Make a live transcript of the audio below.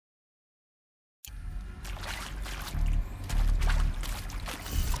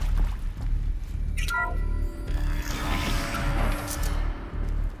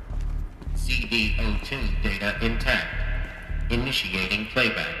PDO2 data intact. Initiating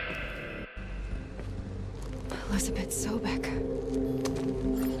playback. Elizabeth Sobek.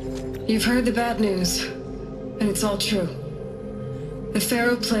 You've heard the bad news, and it's all true. The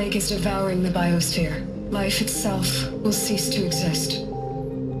Pharaoh Plague is devouring the biosphere. Life itself will cease to exist.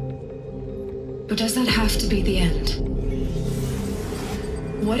 But does that have to be the end?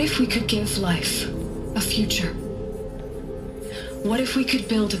 What if we could give life a future? What if we could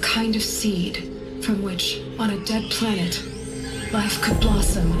build a kind of seed from which, on a dead planet, life could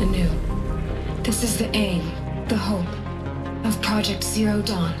blossom anew? This is the aim, the hope, of Project Zero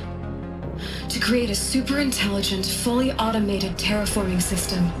Dawn. To create a super-intelligent, fully automated terraforming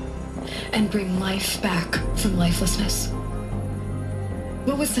system and bring life back from lifelessness.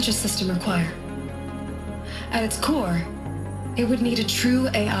 What would such a system require? At its core, it would need a true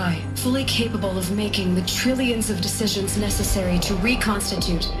AI, fully capable of making the trillions of decisions necessary to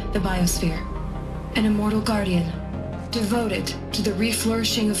reconstitute the biosphere. An immortal guardian, devoted to the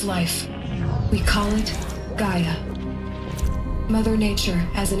reflourishing of life. We call it Gaia. Mother Nature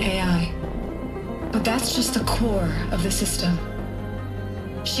as an AI. But that's just the core of the system.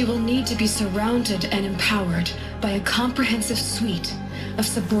 She will need to be surrounded and empowered by a comprehensive suite of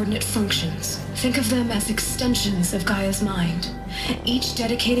subordinate functions. Think of them as extensions of Gaia's mind, each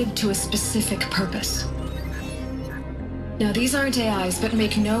dedicated to a specific purpose. Now, these aren't AIs, but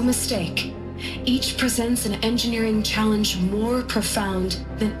make no mistake, each presents an engineering challenge more profound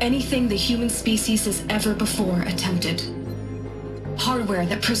than anything the human species has ever before attempted. Hardware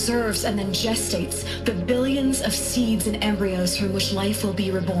that preserves and then gestates the billions of seeds and embryos from which life will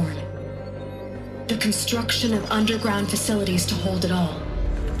be reborn. The construction of underground facilities to hold it all.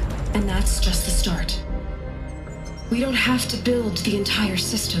 And that's just the start. We don't have to build the entire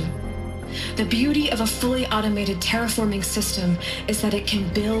system. The beauty of a fully automated terraforming system is that it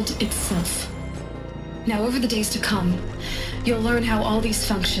can build itself. Now, over the days to come, you'll learn how all these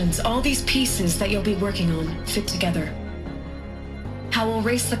functions, all these pieces that you'll be working on, fit together. How we'll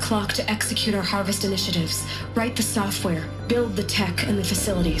race the clock to execute our harvest initiatives, write the software, build the tech and the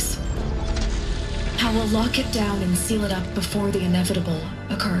facilities. How we'll lock it down and seal it up before the inevitable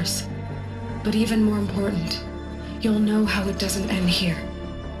occurs. But even more important, you'll know how it doesn't end here.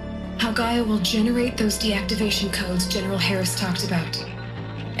 How Gaia will generate those deactivation codes General Harris talked about,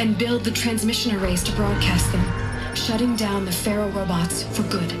 and build the transmission arrays to broadcast them, shutting down the Pharaoh robots for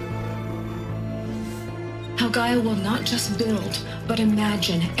good. How Gaia will not just build, but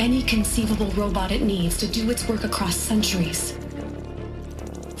imagine any conceivable robot it needs to do its work across centuries.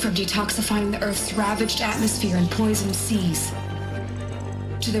 From detoxifying the Earth's ravaged atmosphere and poisoned seas,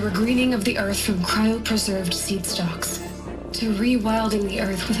 to the regreening of the Earth from cryopreserved seed stalks, to rewilding the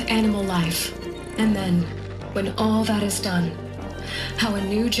Earth with animal life. And then, when all that is done, how a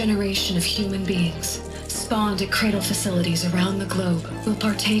new generation of human beings, spawned at cradle facilities around the globe, will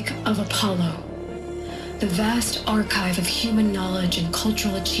partake of Apollo, the vast archive of human knowledge and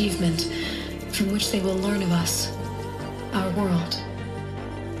cultural achievement from which they will learn of us, our world.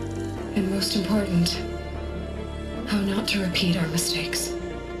 And most important, how not to repeat our mistakes.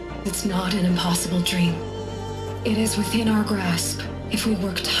 It's not an impossible dream. It is within our grasp if we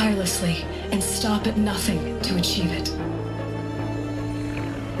work tirelessly and stop at nothing to achieve it.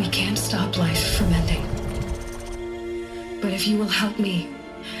 We can't stop life from ending. But if you will help me,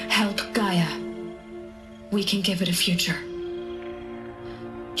 help Gaia, we can give it a future.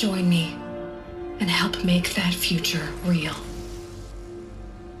 Join me and help make that future real.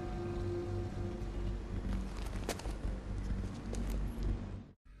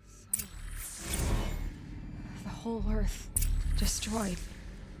 The whole Earth destroyed,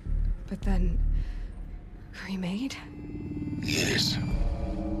 but then remade? Yes.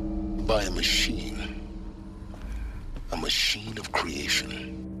 By a machine. A machine of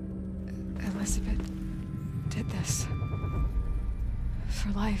creation. Elizabeth did this. For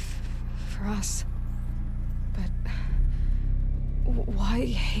life, for us. But why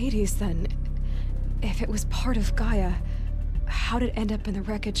Hades then? If it was part of Gaia, how did it end up in the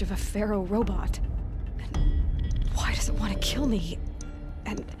wreckage of a Pharaoh robot? And why does it want to kill me?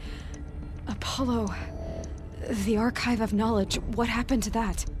 And Apollo, the archive of knowledge, what happened to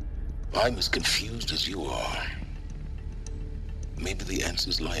that? I'm as confused as you are. Maybe the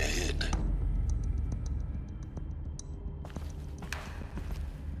answers lie ahead.